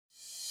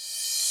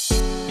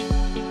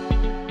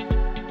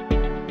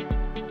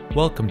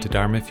Welcome to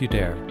Dharma If You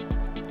Dare.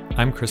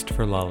 I'm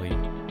Christopher Lawley,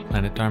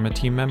 Planet Dharma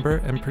team member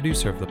and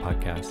producer of the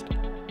podcast.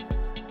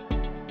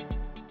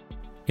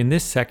 In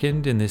this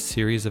second in this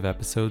series of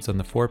episodes on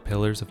the 4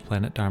 pillars of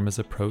Planet Dharma's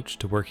approach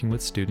to working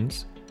with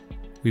students,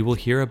 we will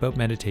hear about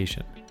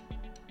meditation.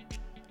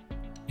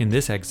 In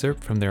this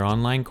excerpt from their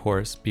online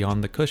course,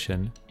 Beyond the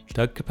Cushion,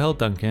 Doug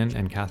Capel-Duncan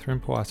and Catherine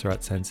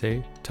Pawasarat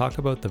Sensei talk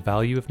about the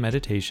value of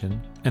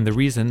meditation and the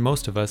reason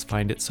most of us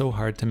find it so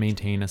hard to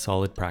maintain a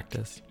solid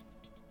practice.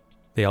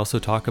 They also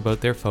talk about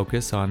their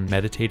focus on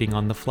meditating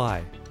on the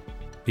fly,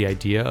 the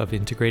idea of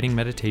integrating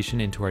meditation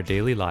into our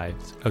daily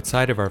lives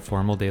outside of our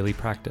formal daily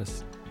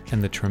practice,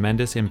 and the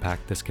tremendous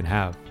impact this can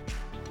have.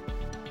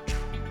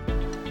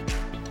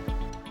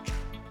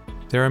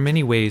 There are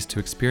many ways to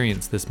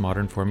experience this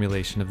modern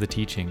formulation of the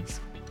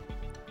teachings.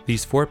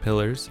 These 4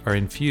 pillars are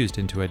infused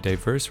into a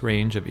diverse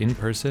range of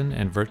in-person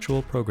and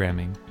virtual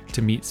programming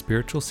to meet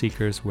spiritual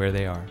seekers where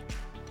they are.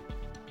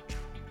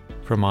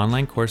 From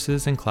online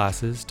courses and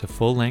classes to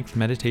full-length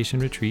meditation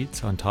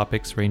retreats on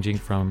topics ranging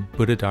from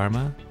Buddha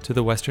Dharma to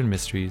the Western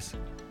mysteries,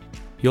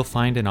 you'll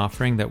find an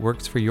offering that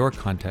works for your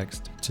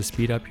context to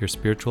speed up your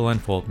spiritual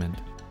unfoldment.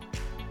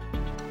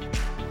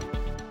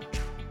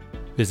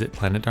 Visit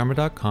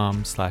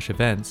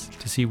planetdharma.com/events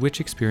to see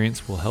which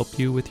experience will help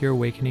you with your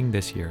awakening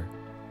this year.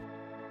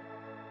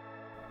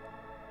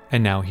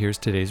 And now here's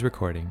today's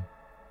recording.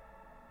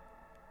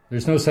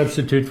 There's no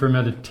substitute for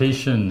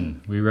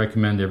meditation. We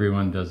recommend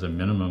everyone does a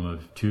minimum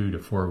of 2 to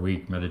 4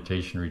 week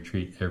meditation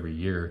retreat every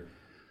year.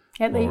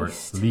 At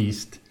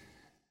least.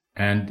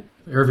 And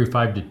every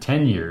 5 to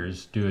 10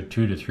 years, do a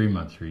 2 to 3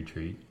 month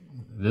retreat.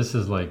 This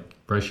is like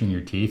brushing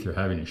your teeth or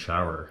having a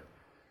shower,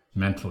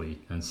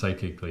 mentally and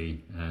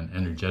psychically and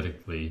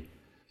energetically.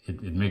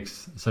 It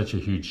makes such a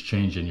huge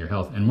change in your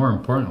health. And more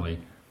importantly,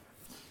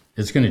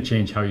 it's going to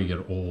change how you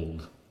get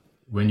old.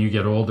 When you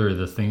get older,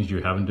 the things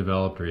you haven't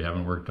developed or you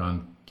haven't worked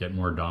on get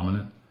more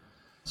dominant.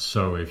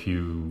 So if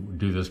you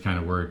do this kind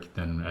of work,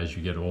 then as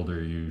you get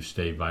older, you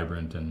stay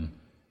vibrant and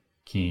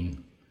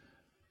keen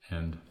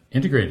and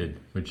integrated,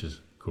 which is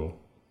cool.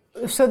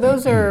 So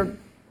those are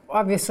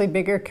obviously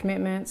bigger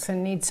commitments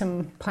and need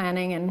some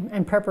planning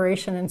and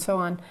preparation and so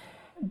on.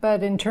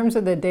 But in terms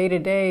of the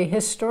day-to-day,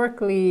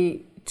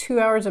 historically, 2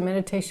 hours of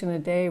meditation a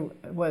day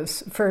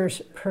was, for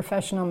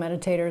professional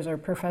meditators or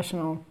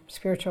professional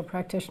spiritual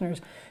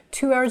practitioners,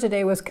 2 hours a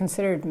day was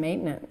considered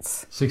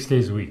maintenance. 6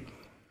 days a week.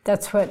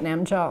 That's what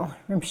Namgyal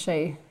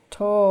Rinpoche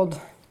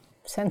told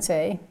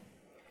Sensei. It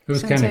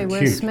was Sensei kind of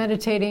was cute.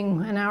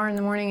 meditating an hour in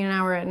the morning, an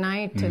hour at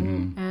night,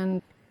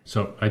 and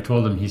So I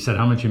told him, he said,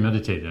 how much you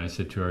meditate? And I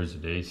said 2 hours a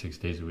day, 6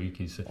 days a week.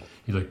 He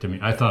looked at me.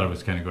 I thought I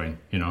was kind of going,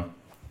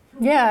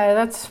 yeah,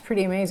 that's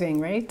pretty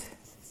amazing, right?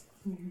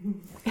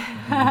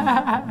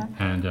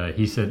 And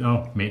he said,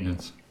 oh,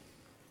 maintenance.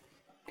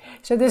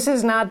 So this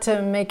is not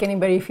to make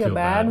anybody feel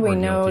bad. We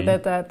know guilty.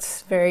 that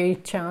that's very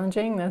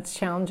challenging. That's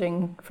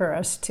challenging for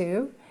us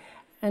too.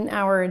 An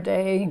hour a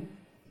day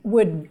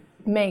would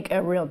make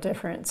a real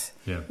difference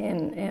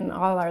in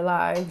all our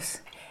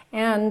lives.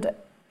 And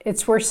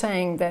it's worth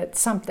saying that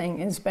something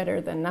is better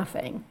than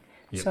nothing.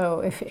 Yep. So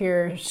if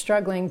you're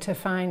struggling to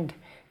find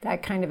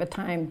that kind of a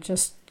time,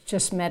 just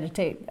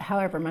meditate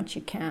however much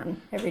you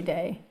can every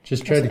day.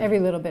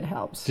 Every little bit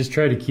helps. Just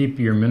try to keep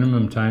your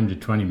minimum time to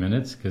 20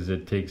 minutes because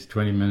it takes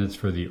 20 minutes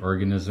for the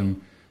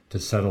organism to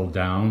settle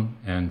down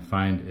and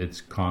find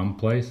its calm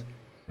place.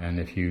 And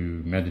if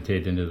you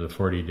meditate into the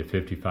 40 to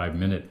 55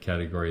 minute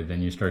category,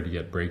 then you start to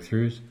get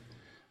breakthroughs.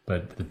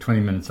 But the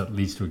 20 minutes at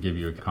least will give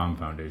you a calm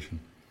foundation.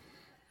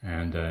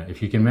 And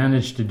if you can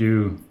manage to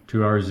do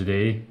 2 hours a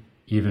day,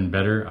 even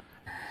better.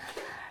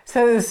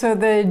 So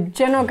the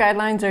general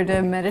guidelines are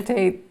to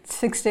meditate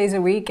 6 days a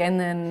week and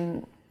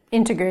then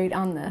integrate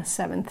on the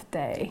 7th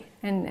day.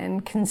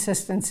 And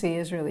consistency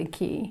is really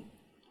key.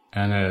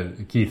 And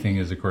a key thing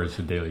is, of course,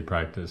 the daily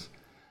practice.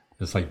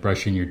 It's like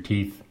brushing your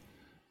teeth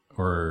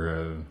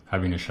or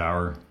having a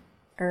shower.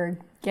 Or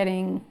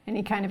getting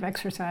any kind of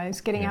exercise,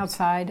 getting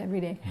outside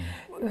every day.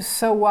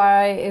 So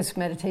why is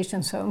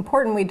meditation so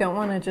important? We don't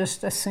want to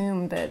just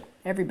assume that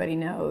everybody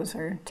knows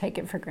or take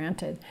it for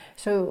granted.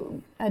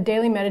 So a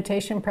daily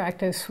meditation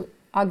practice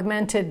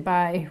augmented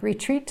by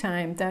retreat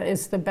time, that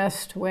is the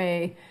best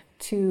way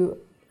to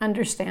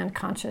understand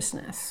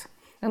consciousness.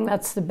 And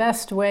that's the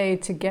best way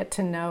to get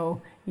to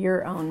know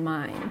your own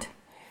mind.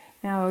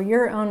 Now,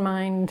 your own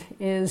mind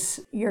is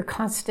your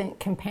constant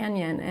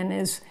companion and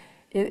is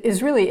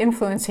really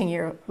influencing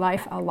your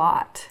life a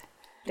lot.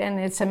 And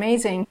it's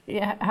amazing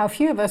how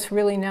few of us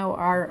really know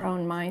our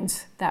own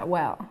minds that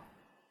well.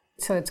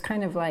 So it's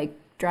kind of like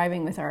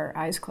driving with our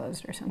eyes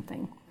closed or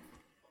something.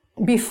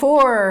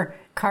 Before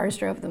cars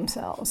drove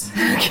themselves,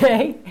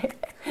 okay?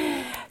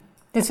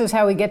 This is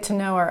how we get to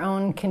know our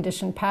own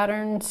conditioned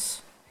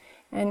patterns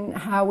and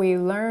how we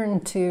learn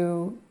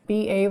to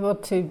be able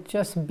to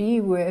just be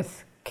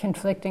with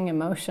conflicting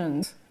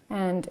emotions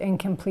and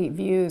incomplete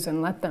views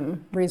and let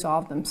them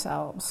resolve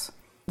themselves.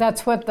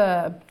 That's what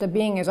the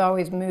being is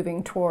always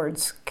moving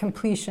towards: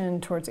 completion,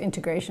 towards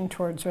integration,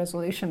 towards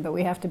resolution, but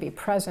we have to be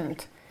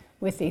present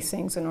with these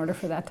things in order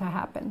for that to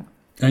happen.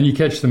 And you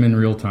catch them in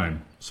real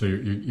time. So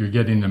you're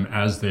getting them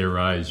as they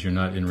arise. You're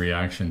not in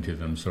reaction to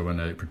them. So when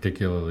a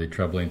particularly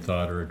troubling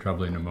thought or a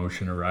troubling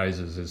emotion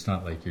arises, it's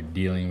not like you're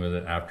dealing with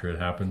it after it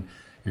happened.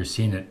 You're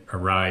seeing it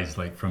arise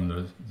like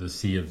from the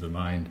sea of the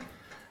mind.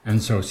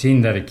 And so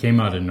seeing that it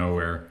came out of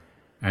nowhere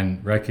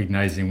and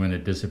recognizing when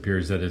it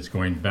disappears that it's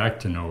going back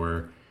to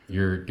nowhere,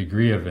 your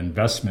degree of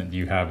investment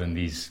you have in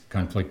these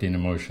conflicting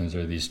emotions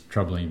or these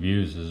troubling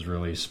views is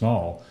really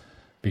small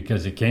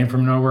because it came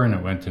from nowhere and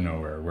it went to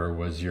nowhere. Where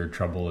was your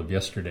trouble of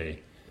yesterday?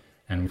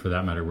 And for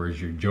that matter,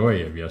 where's your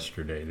joy of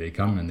yesterday? They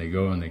come and they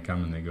go and they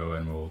come and they go.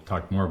 And we'll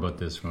talk more about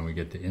this when we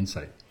get to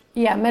insight.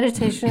 Yeah,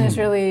 meditation is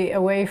really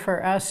a way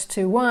for us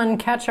to, one,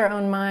 catch our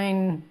own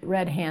mind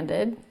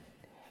red-handed,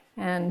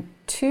 and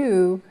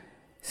two,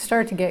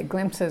 start to get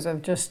glimpses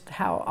of just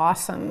how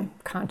awesome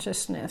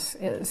consciousness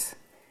is.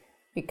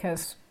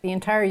 Because the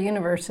entire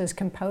universe is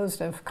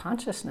composed of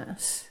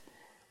consciousness.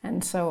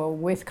 And so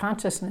with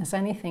consciousness,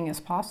 anything is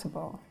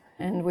possible.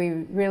 And we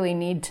really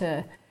need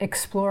to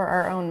explore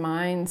our own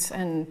minds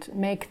and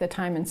make the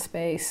time and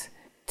space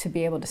to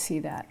be able to see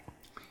that.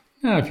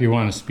 Now, if you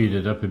want to speed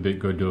it up a bit,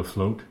 go do a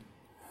float.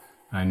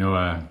 I know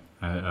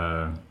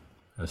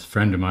a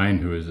friend of mine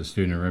who is a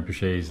student of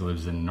Rinpoche's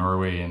lives in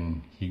Norway,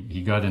 and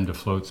he got into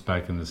floats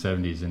back in the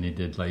 70s, and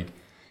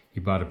he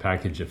bought a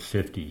package of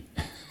 50.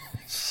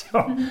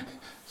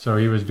 So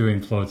he was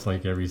doing floats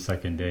like every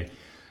second day.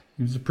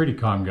 He was a pretty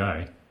calm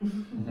guy.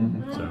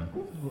 So,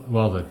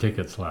 well, the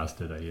tickets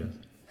lasted, I guess.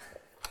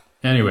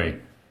 Anyway,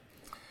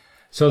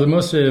 so the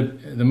most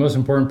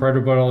important part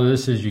about all of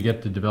this is you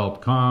get to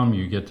develop calm,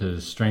 you get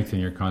to strengthen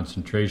your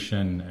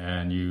concentration,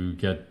 and you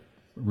get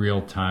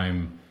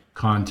real-time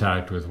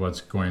contact with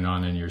what's going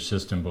on in your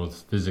system,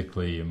 both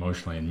physically,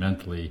 emotionally, and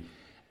mentally.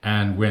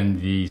 And when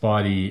the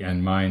body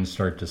and mind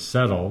start to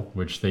settle,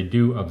 which they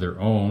do of their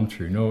own,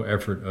 through no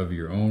effort of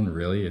your own,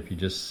 really, if you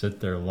just sit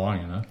there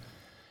long enough,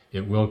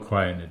 it will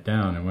quieten it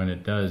down. And when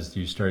it does,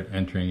 you start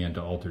entering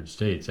into altered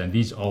states. And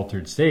these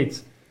altered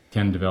states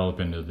can develop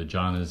into the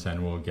jhanas,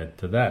 and we'll get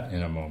to that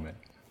in a moment.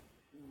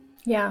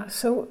 Yeah,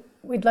 so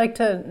we'd like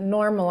to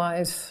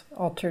normalize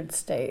altered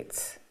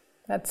states.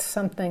 That's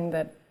something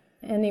that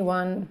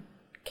anyone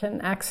can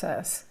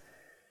access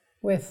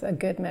with a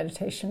good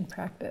meditation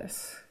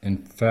practice. In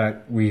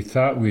fact, we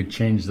thought we'd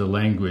change the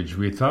language.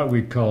 We thought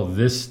we'd call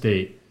this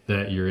state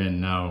that you're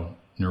in now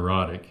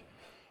neurotic,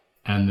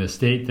 and the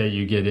state that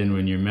you get in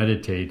when you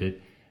meditate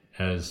it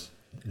as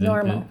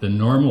normal. The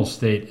normal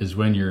state is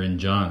when you're in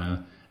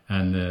jhana,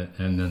 and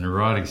the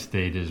neurotic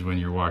state is when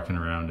you're walking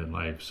around in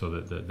life. So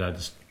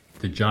that's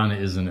the jhana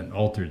isn't an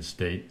altered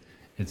state;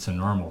 it's a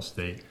normal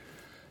state.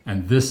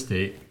 And this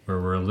state,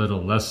 where we're a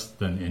little less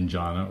than in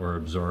jhana or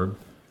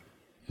absorbed,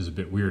 is a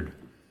bit weird.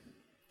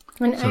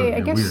 And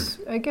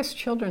I guess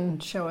children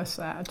show us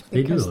that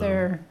because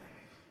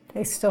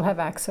they still have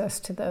access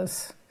to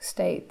those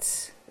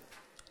states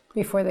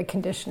before the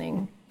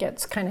conditioning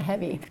gets kind of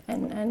heavy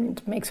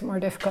and makes it more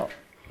difficult.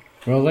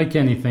 Well, like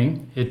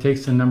anything, it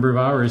takes a number of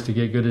hours to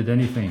get good at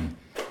anything.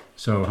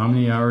 So how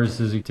many hours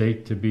does it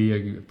take to be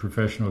a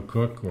professional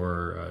cook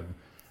or a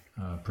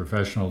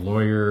professional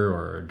lawyer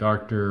or a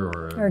doctor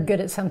or good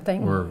at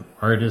something, or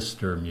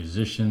artist or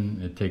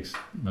musician? It takes,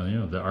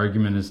 the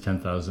argument is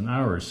 10,000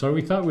 hours. So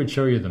we thought we'd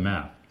show you the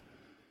math.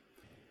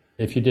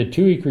 If you did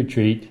 2-week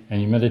retreat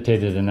and you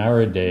meditated an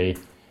hour a day,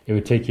 it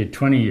would take you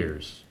 20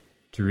 years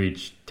to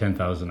reach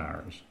 10,000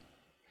 hours.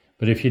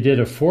 But if you did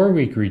a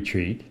 4-week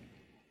retreat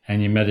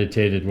and you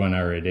meditated 1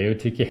 hour a day, it would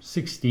take you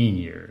 16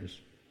 years.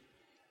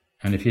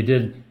 And if you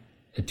did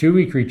a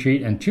 2-week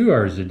retreat and 2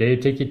 hours a day, it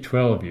would take you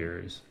 12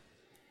 years.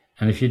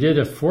 And if you did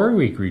a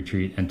 4-week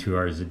retreat and 2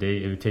 hours a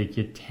day, it would take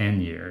you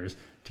 10 years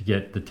to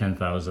get the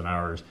 10,000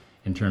 hours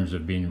in terms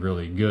of being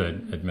really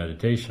good at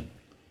meditation.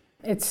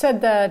 It's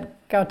said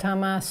that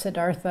Gautama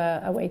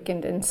Siddhartha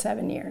awakened in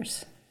 7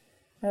 years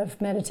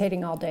of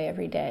meditating all day,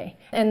 every day.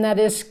 And that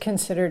is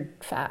considered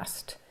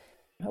fast.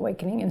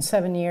 Awakening in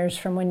 7 years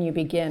from when you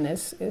begin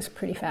is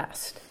pretty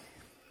fast.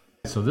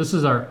 So this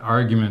is our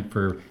argument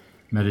for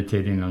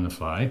meditating on the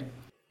fly.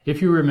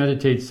 If you were to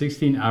meditate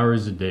 16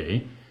 hours a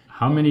day,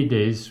 how many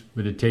days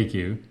would it take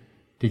you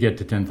to get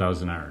to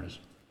 10,000 hours?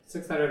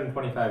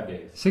 625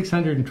 days.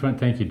 620.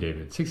 Thank you,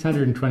 David.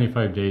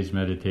 625 days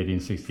meditating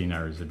 16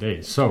 hours a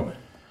day. So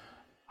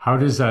how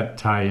does that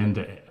tie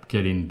into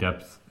getting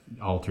depth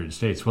altered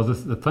states? Well,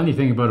 the funny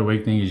thing about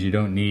awakening is you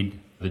don't need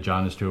the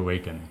jhanas to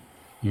awaken.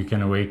 You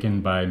can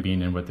awaken by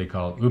being in what they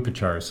call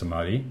upachara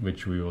samadhi,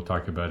 which we will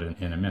talk about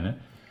in a minute.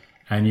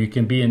 And you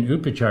can be in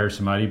upachara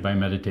samadhi by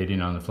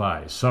meditating on the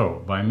fly.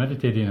 So by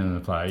meditating on the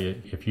fly,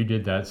 if you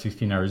did that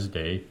 16 hours a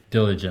day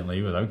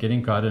diligently without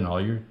getting caught in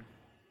all your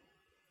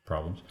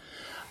problems,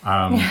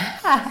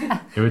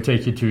 it would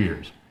take you 2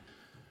 years.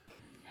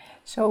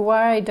 So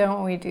why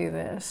don't we do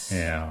this?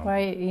 Yeah. Why,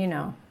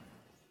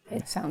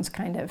 it sounds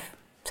kind of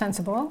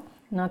sensible,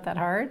 not that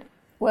hard.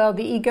 Well,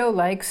 the ego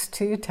likes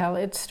to tell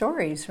its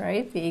stories,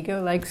 right? The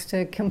ego likes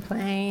to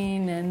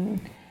complain and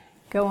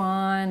go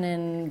on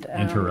and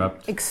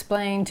interrupt.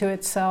 Explain to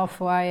itself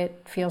why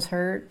it feels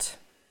hurt,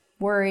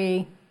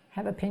 worry,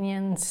 have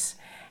opinions.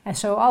 And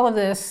so all of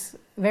this,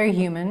 very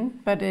human,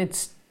 but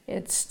it's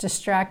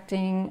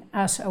distracting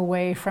us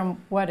away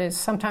from what is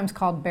sometimes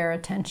called bare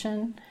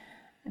attention.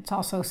 It's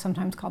also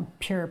sometimes called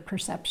pure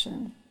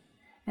perception.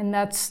 And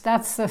that's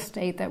the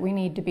state that we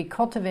need to be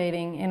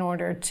cultivating in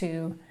order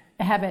to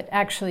have it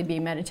actually be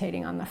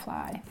meditating on the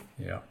fly.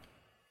 Yeah.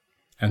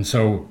 And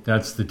so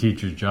that's the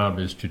teacher's job,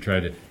 is to try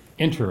to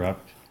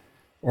interrupt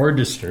or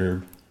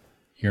disturb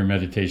your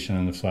meditation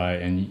on the fly.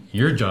 And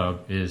your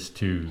job is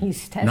to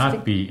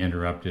not be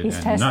interrupted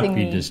and not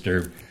be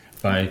disturbed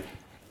by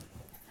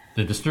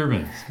the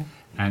disturbance.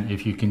 And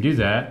if you can do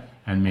that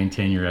and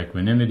maintain your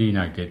equanimity,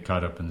 not get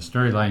caught up in the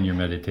storyline, you're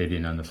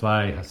meditating on the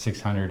fly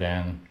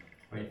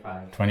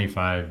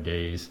 625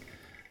 days,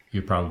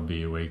 you'll probably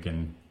be awake,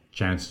 and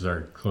chances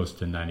are close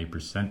to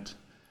 90%.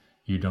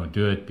 You don't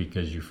do it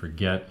because you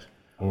forget,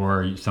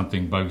 or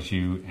something bugs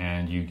you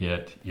and you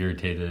get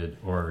irritated,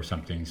 or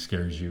something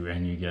scares you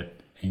and you get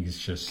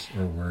anxious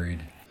or worried.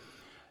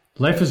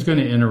 Life is going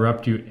to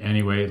interrupt you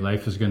anyway.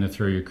 Life is going to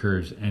throw you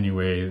curves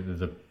anyway.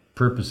 The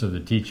purpose of the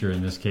teacher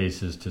in this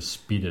case is to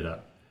speed it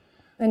up.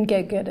 And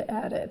get good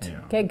at it.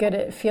 Yeah. Get good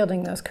at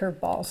fielding those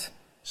curveballs.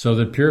 So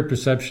the pure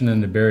perception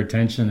and the bare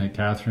attention that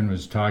Catherine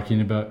was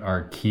talking about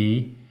are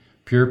key.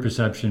 Pure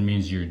perception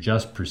means you're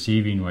just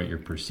perceiving what you're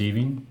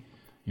perceiving.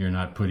 You're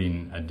not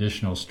putting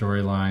additional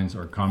storylines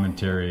or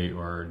commentary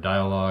or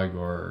dialogue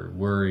or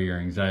worry or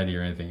anxiety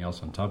or anything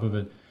else on top of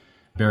it.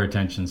 Bare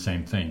attention,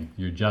 same thing.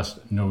 You're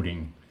just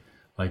noting,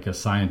 like a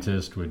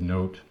scientist would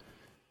note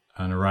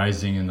an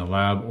arising in the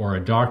lab, or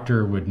a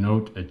doctor would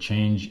note a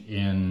change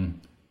in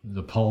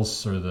the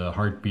pulse or the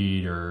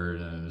heartbeat or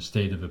the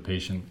state of a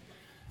patient.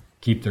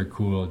 Keep their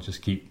cool,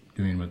 just keep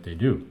doing what they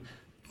do.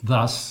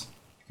 Thus,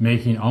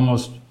 making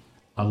almost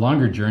a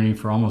longer journey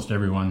for almost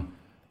everyone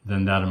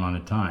than that amount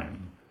of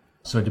time.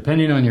 So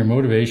depending on your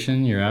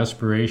motivation, your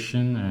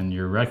aspiration, and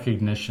your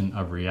recognition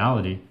of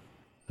reality,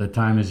 the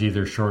time is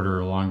either shorter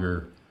or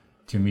longer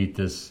to meet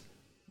this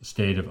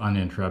state of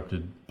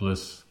uninterrupted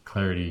bliss,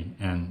 clarity,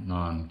 and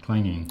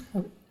non-clinging.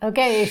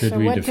 Okay, so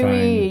what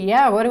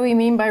do we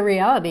mean by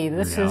reality?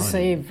 This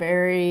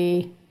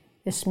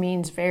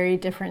means very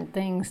different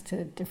things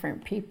to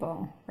different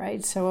people,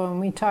 right? So when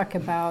we talk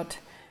about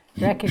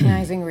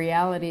recognizing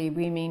reality,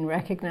 we mean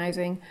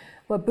recognizing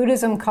what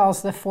Buddhism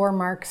calls the 4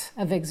 marks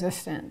of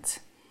existence.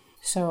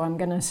 So I'm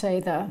going to say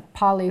the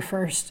Pali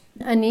first.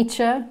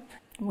 Anicca,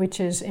 which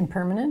is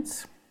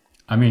impermanence.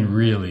 I mean,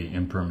 really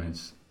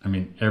impermanence. I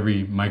mean,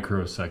 every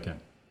microsecond,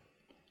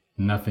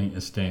 nothing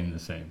is staying the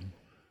same.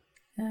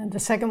 The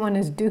second one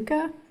is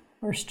dukkha,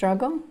 or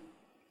struggle.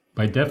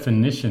 By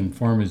definition,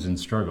 form is in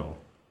struggle.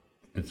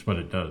 It's what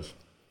it does.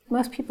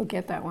 Most people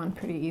get that one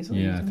pretty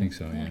easily. Yeah, I think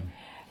so, yeah.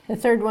 The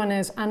third one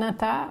is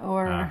anatta,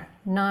 or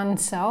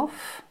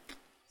non-self.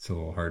 It's a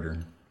little harder.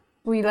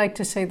 We like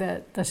to say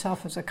that the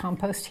self is a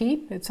compost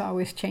heap. It's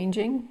always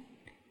changing.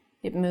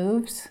 It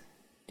moves.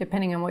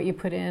 Depending on what you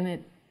put in,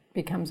 it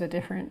becomes a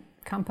different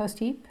compost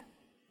heap.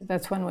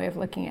 That's one way of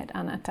looking at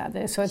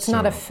anatta. So it's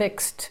not a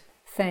fixed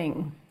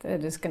thing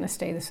that is going to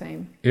stay the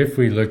same. If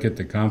we look at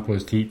the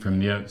compost heap from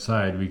the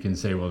outside, we can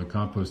say, well, the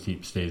compost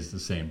heap stays the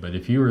same. But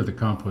if you were the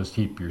compost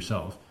heap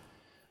yourself,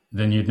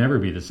 then you'd never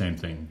be the same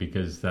thing,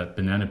 because that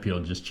banana peel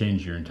just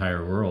changed your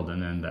entire world,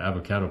 and then the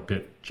avocado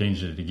pit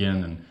changed it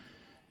again, and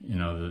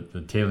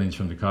the tailings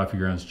from the coffee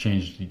grounds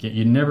changed it again.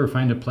 You'd never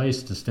find a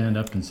place to stand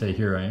up and say,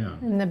 here I am.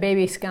 And the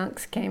baby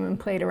skunks came and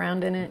played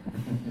around in it.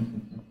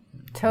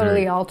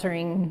 Totally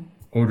altering.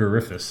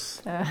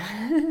 Odoriferous.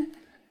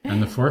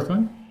 And the fourth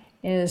one?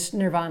 Is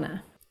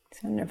nirvana.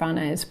 So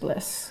nirvana is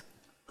bliss.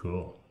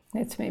 Cool.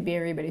 It's maybe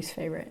everybody's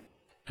favorite.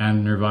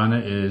 And nirvana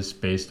is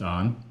based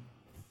on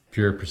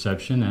pure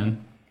perception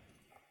and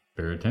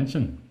bare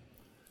attention.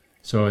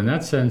 So in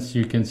that sense,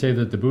 you can say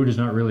that the Buddha is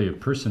not really a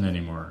person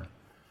anymore.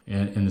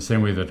 In the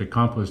same way that a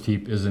compost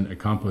heap isn't a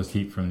compost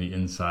heap from the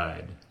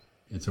inside.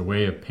 It's a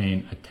way of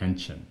paying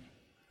attention.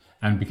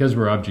 And because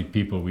we're object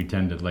people, we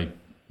tend to like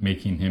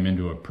making him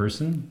into a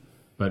person.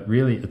 But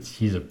really, it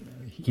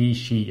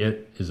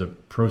is a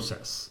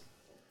process.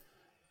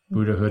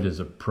 Buddhahood is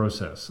a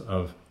process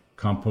of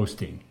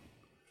composting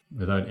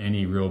without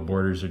any real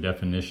borders or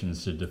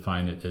definitions to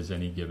define it as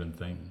any given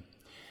thing.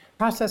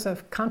 Process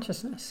of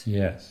consciousness.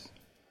 Yes.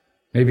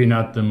 Maybe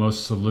not the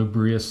most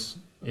salubrious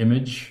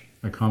image,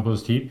 a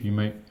compost heap. You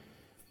might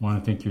want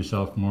to think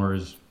yourself more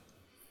as,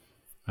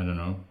 I don't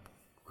know,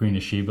 Queen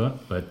of Sheba,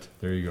 but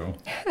there you go.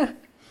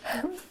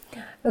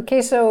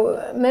 Okay,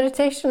 so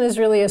meditation is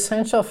really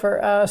essential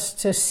for us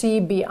to see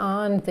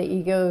beyond the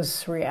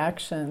ego's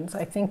reactions.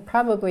 I think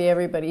probably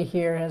everybody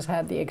here has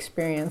had the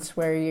experience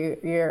where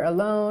you're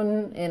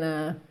alone in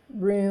a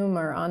room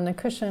or on the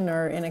cushion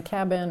or in a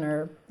cabin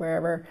or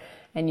wherever,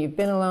 and you've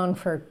been alone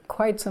for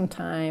quite some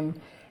time,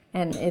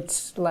 and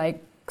it's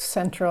like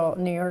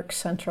New York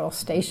Central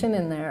Station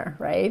in there,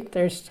 right?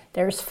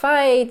 There's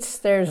fights,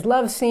 there's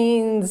love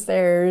scenes,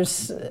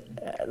 there's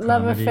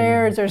love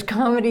affairs, there's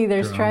comedy,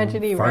 there's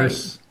tragedy,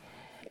 farce. right?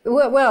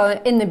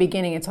 Well, in the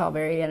beginning, it's all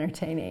very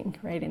entertaining,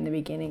 right? In the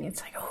beginning,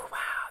 it's like, oh, wow,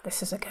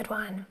 this is a good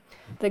one.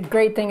 The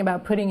great thing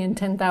about putting in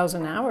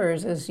 10,000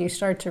 hours is you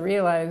start to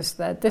realize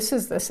that this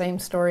is the same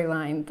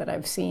storyline that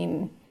I've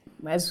seen,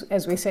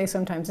 as we say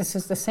sometimes, this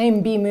is the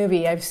same B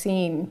movie I've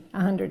seen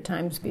 100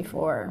 times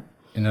before.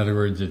 In other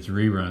words, it's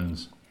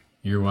reruns.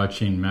 You're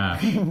watching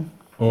MASH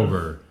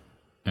over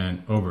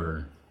and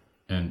over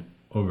and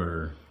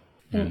over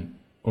and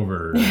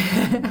over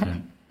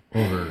and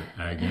over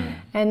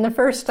again. And the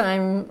first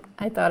time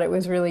I thought it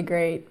was really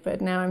great,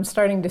 but now I'm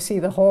starting to see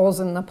the holes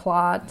in the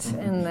plot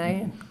and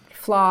the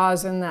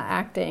flaws in the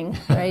acting,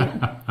 right?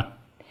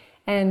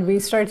 And we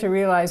start to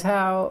realize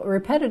how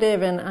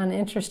repetitive and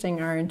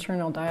uninteresting our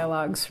internal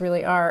dialogues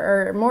really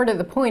are, or more to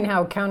the point,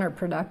 how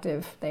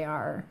counterproductive they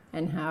are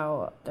and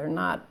how they're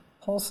not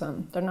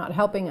wholesome. They're not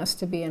helping us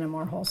to be in a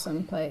more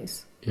wholesome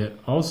place. It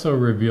also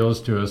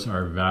reveals to us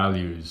our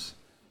values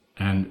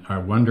and I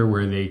wonder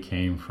where they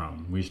came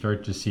from. We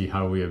start to see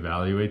how we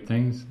evaluate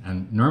things.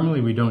 And normally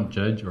we don't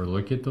judge or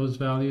look at those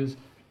values.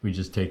 We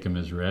just take them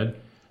as read.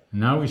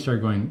 And now we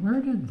start going,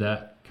 where did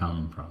that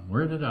come from?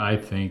 Where did I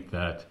think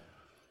that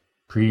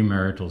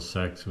premarital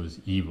sex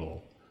was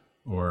evil?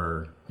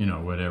 Or,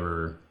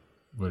 whatever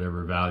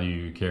value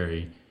you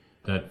carry,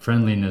 that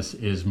friendliness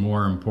is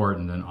more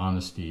important than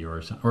honesty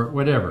or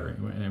whatever.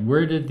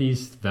 Where did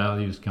these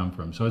values come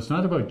from? So it's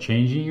not about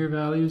changing your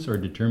values or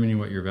determining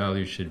what your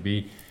values should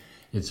be.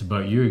 It's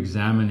about you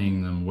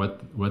examining them,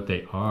 what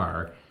they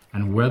are,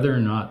 and whether or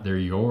not they're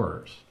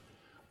yours,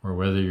 or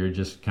whether you're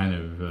just kind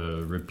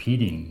of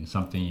repeating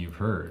something you've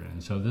heard.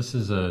 And so this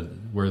is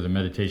where the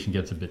meditation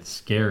gets a bit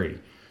scary,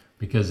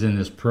 because in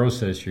this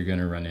process you're going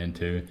to run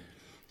into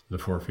the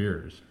 4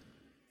 fears.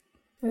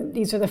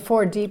 These are the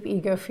 4 deep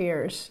ego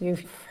fears.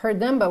 You've heard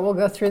them, but we'll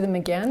go through them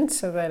again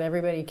so that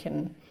everybody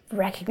can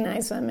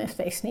recognize them if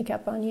they sneak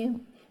up on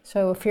you.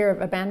 So fear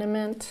of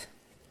abandonment.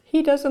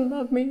 He doesn't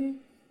love me.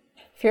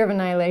 Fear of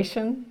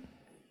annihilation.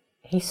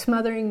 He's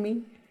smothering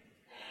me.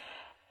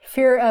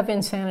 Fear of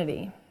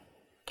insanity.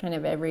 Kind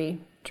of every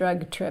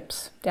drug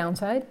trip's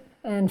downside.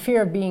 And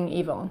fear of being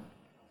evil,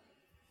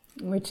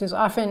 which is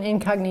often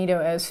incognito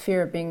as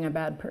fear of being a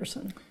bad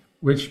person.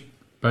 Which,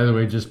 by the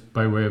way, just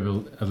by way of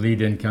a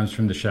lead-in, comes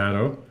from the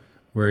shadow,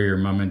 where your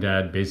mom and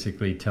dad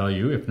basically tell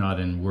you, if not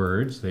in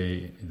words,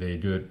 they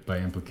do it by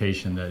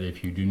implication, that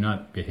if you do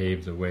not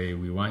behave the way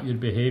we want you to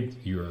behave,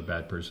 you are a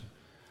bad person.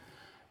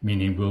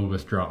 Meaning we'll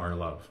withdraw our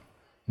love.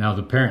 Now,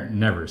 the parent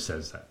never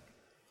says that.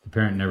 The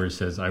parent never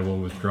says, I will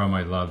withdraw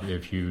my love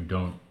if you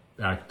don't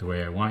act the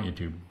way I want you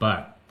to.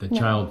 But the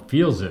child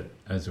feels it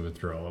as a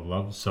withdrawal of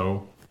love,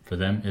 so for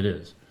them it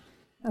is.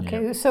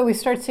 Okay, So we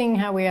start seeing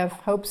how we have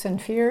hopes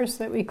and fears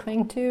that we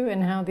cling to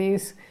and how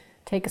these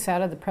take us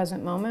out of the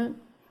present moment,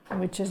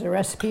 which is a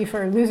recipe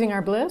for losing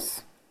our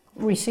bliss.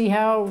 We see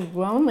how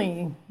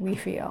lonely we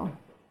feel,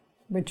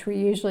 which we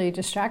usually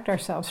distract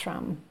ourselves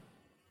from,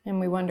 and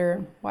we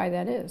wonder why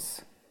that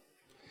is.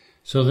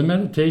 So the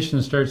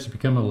meditation starts to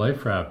become a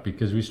life raft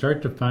because we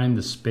start to find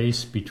the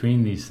space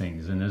between these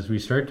things. And as we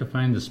start to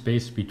find the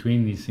space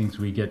between these things,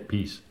 we get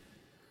peace.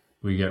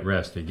 We get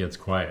rest. It gets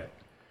quiet.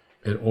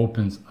 It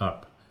opens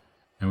up.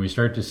 And we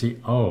start to see,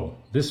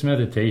 this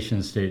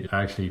meditation state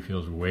actually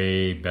feels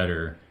way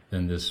better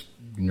than this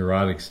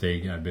neurotic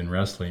state I've been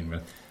wrestling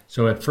with.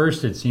 So at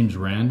first it seems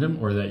random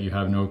or that you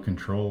have no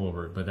control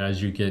over it. But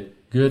as you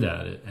get good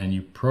at it and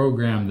you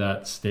program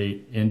that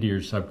state into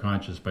your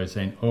subconscious by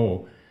saying,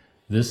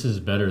 this is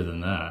better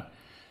than that,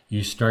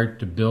 you start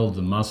to build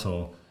the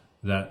muscle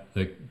that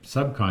the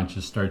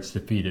subconscious starts to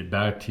feed it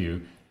back to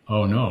you.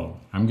 Oh no,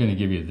 I'm going to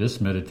give you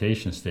this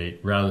meditation state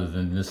rather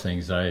than this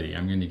anxiety.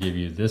 I'm going to give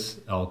you this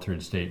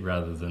altered state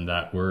rather than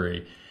that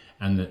worry.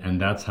 And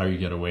that's how you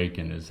get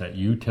awakened, is that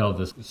you tell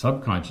the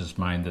subconscious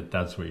mind that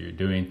that's what you're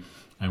doing.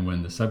 And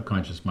when the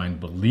subconscious mind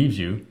believes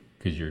you,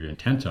 because you're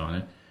intent on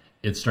it,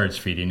 it starts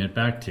feeding it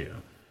back to you.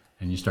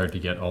 And you start to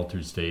get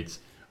altered states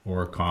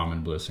or calm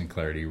and bliss and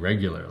clarity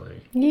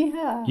regularly.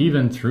 Yeah.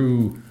 Even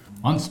through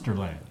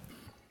Monsterland.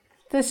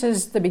 This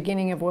is the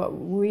beginning of what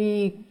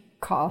we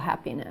call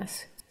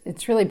happiness.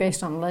 It's really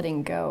based on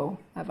letting go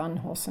of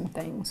unwholesome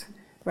things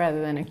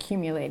rather than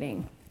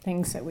accumulating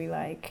things that we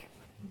like.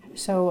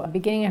 So a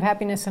beginning of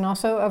happiness and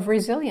also of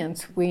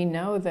resilience. We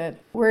know that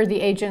we're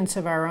the agents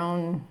of our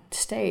own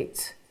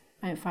states.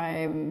 If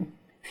I'm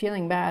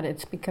feeling bad,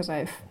 it's because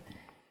I've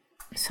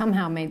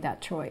somehow made that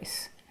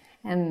choice.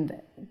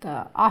 And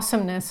the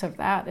awesomeness of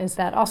that is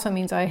that also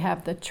means I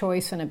have the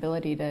choice and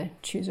ability to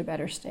choose a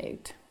better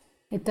state.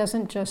 It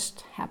doesn't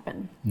just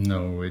happen.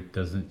 No, it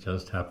doesn't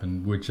just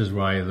happen, which is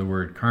why the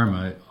word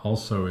karma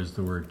also is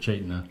the word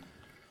chaitana,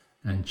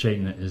 and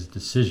chaitana is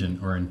decision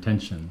or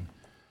intention.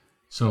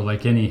 So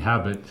like any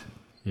habit,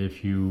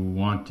 if you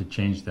want to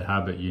change the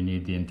habit, you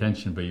need the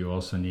intention, but you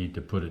also need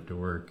to put it to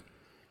work.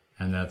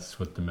 And that's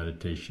what the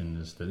meditation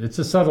is. It's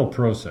a subtle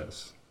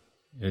process.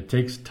 It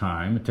takes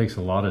time. It takes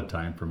a lot of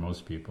time for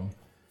most people.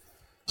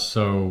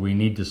 So we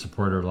need to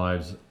support our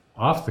lives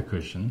off the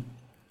cushion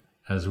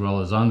as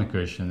well as on the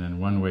cushion. And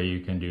one way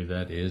you can do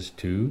that is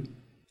to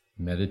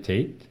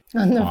meditate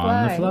On the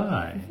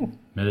fly.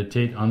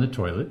 Meditate on the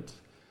toilet.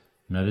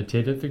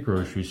 Meditate at the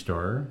grocery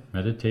store.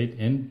 Meditate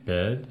in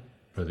bed,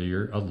 whether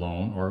you're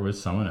alone or with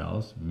someone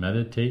else.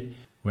 Meditate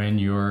when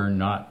you're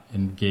not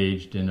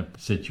engaged in a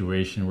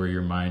situation where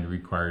your mind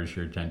requires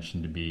your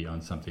attention to be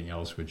on something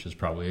else, which is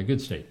probably a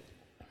good state.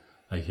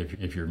 Like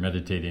if you're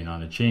meditating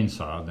on a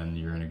chainsaw, then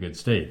you're in a good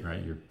state,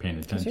 right? You're paying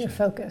attention. You're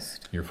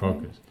focused. You're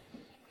focused.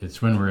 Right?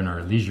 It's when we're in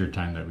our leisure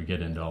time that we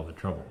get into all the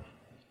trouble.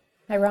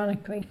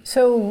 Ironically.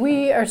 So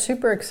we are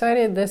super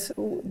excited.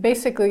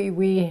 Basically,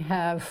 we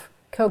have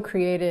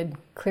co-created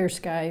Clear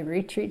Sky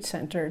Retreat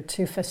Center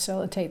to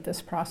facilitate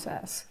this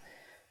process,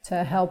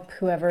 to help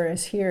whoever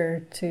is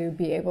here to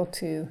be able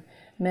to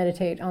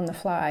meditate on the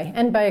fly,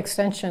 and by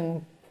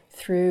extension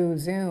through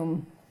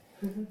Zoom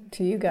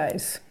to you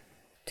guys,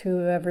 to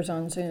whoever's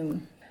on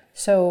Zoom.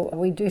 So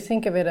we do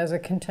think of it as a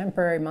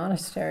contemporary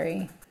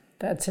monastery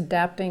that's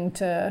adapting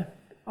to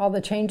all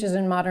the changes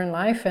in modern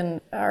life and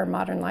our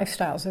modern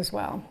lifestyles as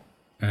well.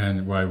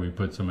 And why we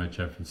put so much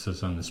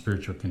emphasis on the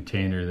spiritual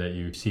container that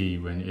you see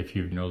if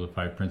you know the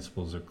 5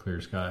 principles of Clear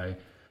Sky.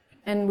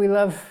 And we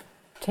love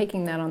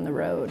taking that on the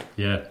road.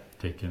 Yeah,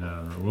 taking it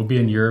on the road. We'll be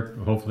in Europe,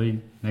 hopefully,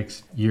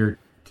 next year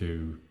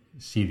to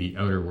see the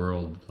outer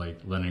world, like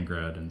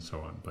Leningrad and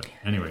so on. But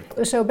anyway.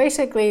 So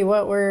basically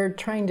what we're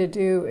trying to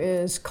do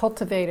is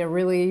cultivate a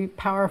really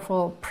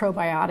powerful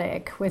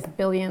probiotic with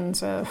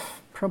billions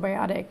of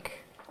probiotic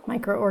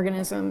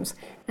microorganisms.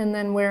 And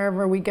then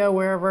wherever we go,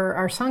 wherever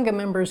our Sangha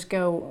members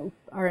go,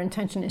 our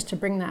intention is to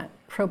bring that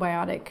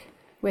probiotic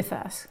with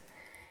us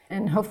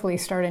and hopefully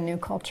start a new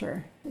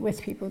culture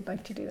with people who'd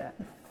like to do that.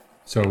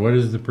 So what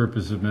is the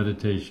purpose of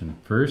meditation?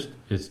 First,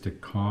 it's to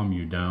calm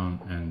you down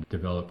and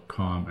develop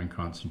calm and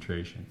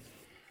concentration.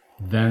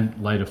 Then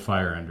light a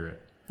fire under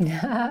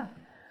it.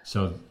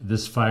 So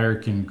this fire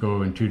can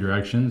go in 2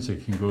 directions.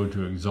 It can go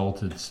to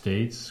exalted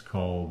states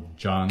called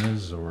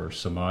jhanas or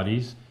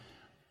samadhis,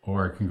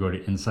 or it can go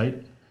to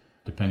insight,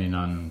 depending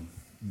on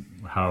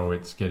how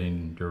it's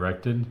getting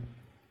directed.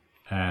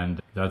 And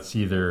that's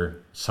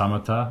either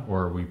samatha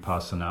or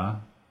vipassana.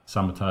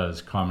 Samatha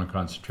is calm and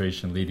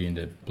concentration leading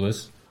to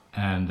bliss,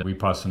 and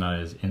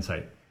vipassana is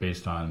insight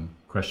based on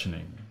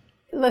questioning.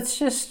 Let's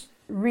just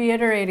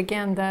reiterate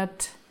again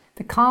that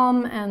the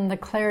calm and the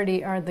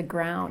clarity are the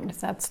ground.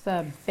 That's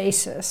the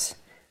basis.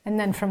 And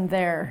then from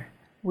there,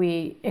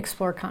 we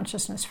explore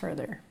consciousness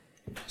further.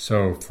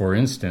 So, for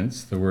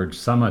instance, the word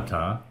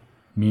samatha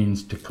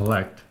means to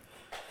collect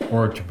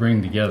or to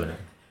bring together.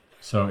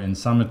 So in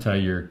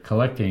samatha, you're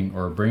collecting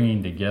or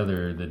bringing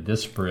together the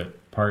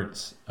disparate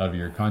parts of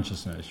your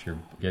consciousness. You're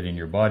getting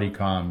your body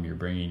calm, you're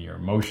bringing your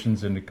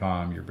emotions into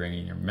calm, you're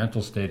bringing your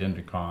mental state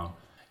into calm,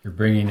 you're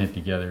bringing it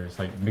together. It's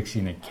like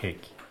mixing a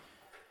cake.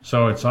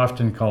 So it's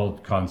often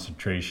called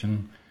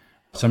concentration,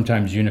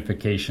 sometimes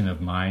unification of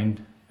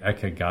mind,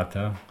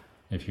 ekaggata,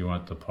 if you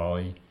want the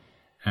Pali.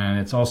 And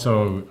it's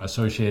also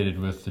associated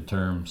with the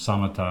term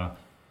samatha,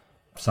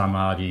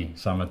 samadhi,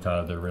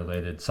 samatha, they're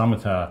related.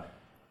 Samatha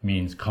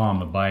means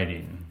calm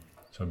abiding,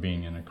 so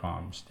being in a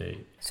calm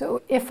state.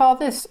 So if all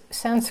this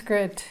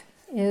Sanskrit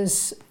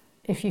is,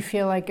 if you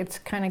feel like it's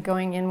kind of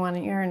going in one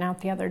ear and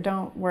out the other,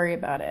 don't worry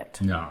about it.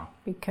 No.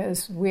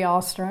 Because we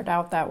all start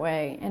out that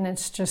way, and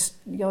it's just,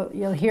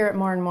 you'll hear it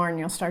more and more, and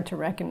you'll start to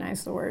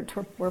recognize the words.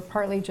 We're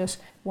partly just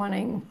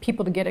wanting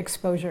people to get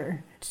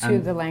exposure to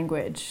the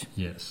language.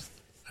 Yes.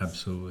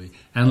 Absolutely.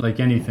 And like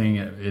anything,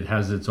 it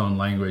has its own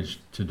language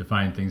to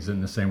define things in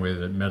the same way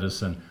that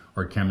medicine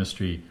or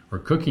chemistry or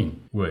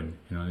cooking would.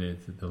 You know,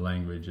 the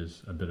language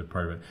is a bit of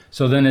part of it.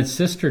 So then its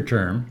sister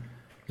term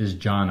is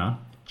jhana,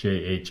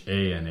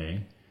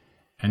 Jhana,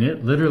 and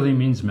it literally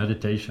means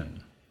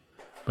meditation,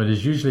 but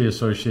is usually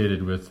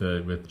associated with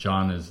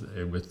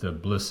jhanas, with the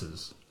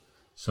blisses.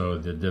 So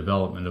the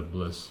development of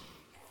bliss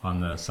on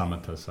the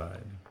samatha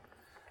side.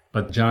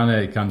 But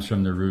jhana comes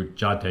from the root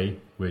jate,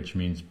 which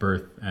means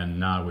birth, and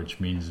na, which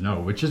means no,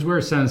 which is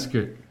where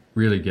Sanskrit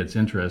really gets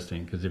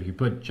interesting, because if you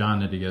put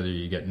jhana together,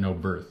 you get no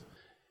birth.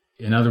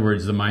 In other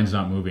words, the mind's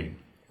not moving.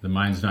 The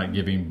mind's not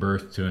giving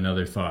birth to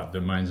another thought. The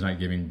mind's not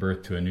giving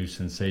birth to a new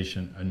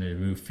sensation, a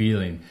new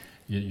feeling.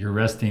 You're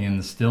resting in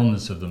the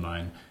stillness of the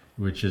mind,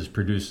 which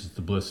produces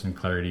the bliss and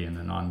clarity and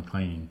the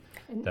non-clinging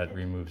that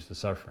removes the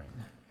suffering.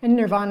 And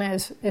nirvana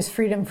is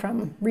freedom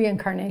from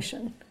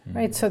reincarnation,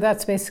 right? So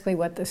that's basically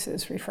what this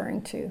is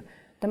referring to.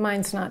 The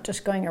mind's not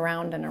just going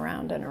around and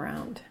around and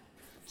around.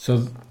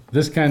 So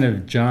this kind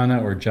of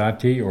jhana or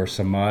jati or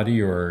samadhi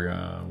or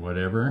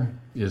whatever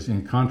is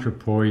in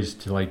contrapoise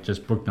to like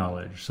just book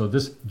knowledge. So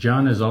this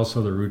jhana is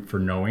also the root for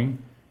knowing,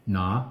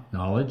 na,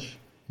 knowledge,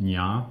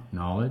 nya,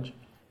 knowledge,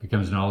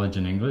 becomes knowledge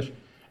in English.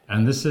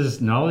 And this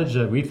is knowledge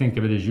that we think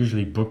of it as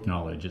usually book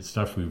knowledge. It's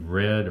stuff we've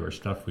read or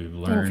stuff we've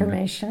learned.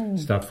 Information.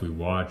 Stuff we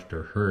watched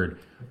or heard.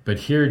 But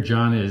here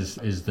jhana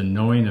is the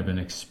knowing of an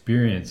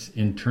experience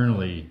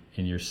internally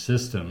in your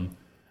system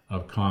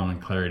of calm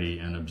and clarity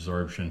and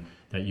absorption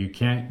that you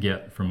can't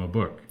get from a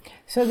book.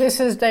 So this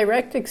is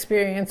direct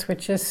experience,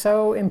 which is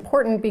so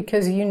important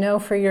because you know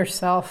for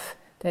yourself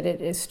that it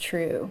is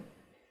true.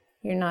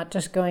 You're not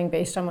just going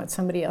based on what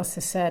somebody else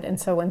has said. And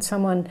so when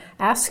someone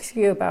asks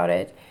you about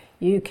it,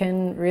 you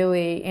can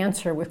really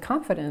answer with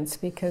confidence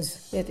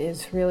because it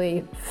is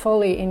really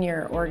fully in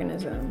your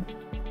organism.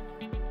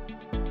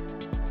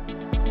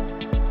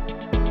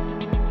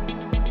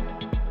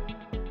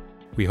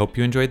 We hope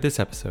you enjoyed this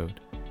episode.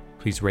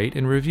 Please rate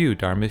and review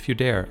Dharma If You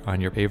Dare on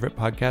your favorite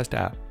podcast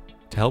app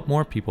to help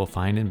more people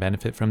find and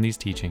benefit from these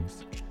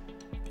teachings.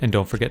 And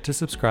don't forget to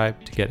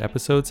subscribe to get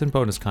episodes and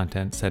bonus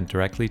content sent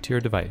directly to your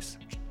device.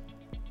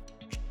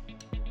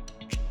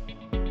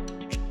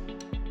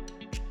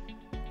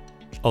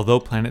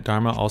 Although Planet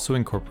Dharma also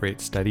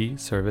incorporates study,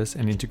 service,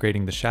 and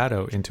integrating the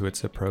shadow into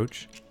its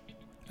approach,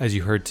 as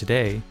you heard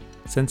today,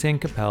 Sensei and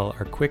Capel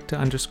are quick to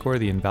underscore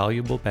the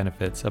invaluable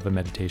benefits of a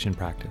meditation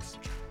practice.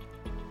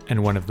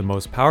 And one of the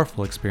most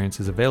powerful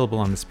experiences available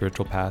on the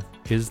spiritual path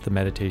is the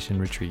meditation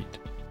retreat.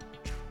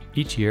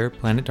 Each year,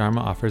 Planet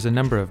Dharma offers a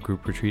number of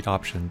group retreat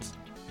options.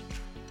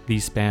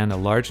 These span a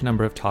large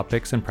number of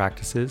topics and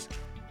practices,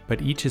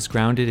 but each is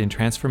grounded in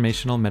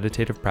transformational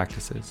meditative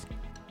practices.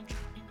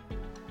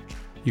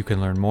 You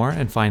can learn more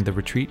and find the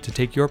retreat to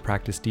take your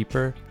practice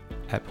deeper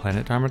at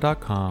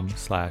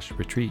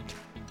planetdharma.com/retreat.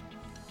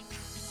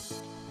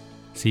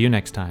 See you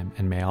next time,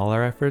 and may all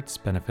our efforts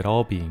benefit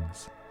all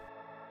beings.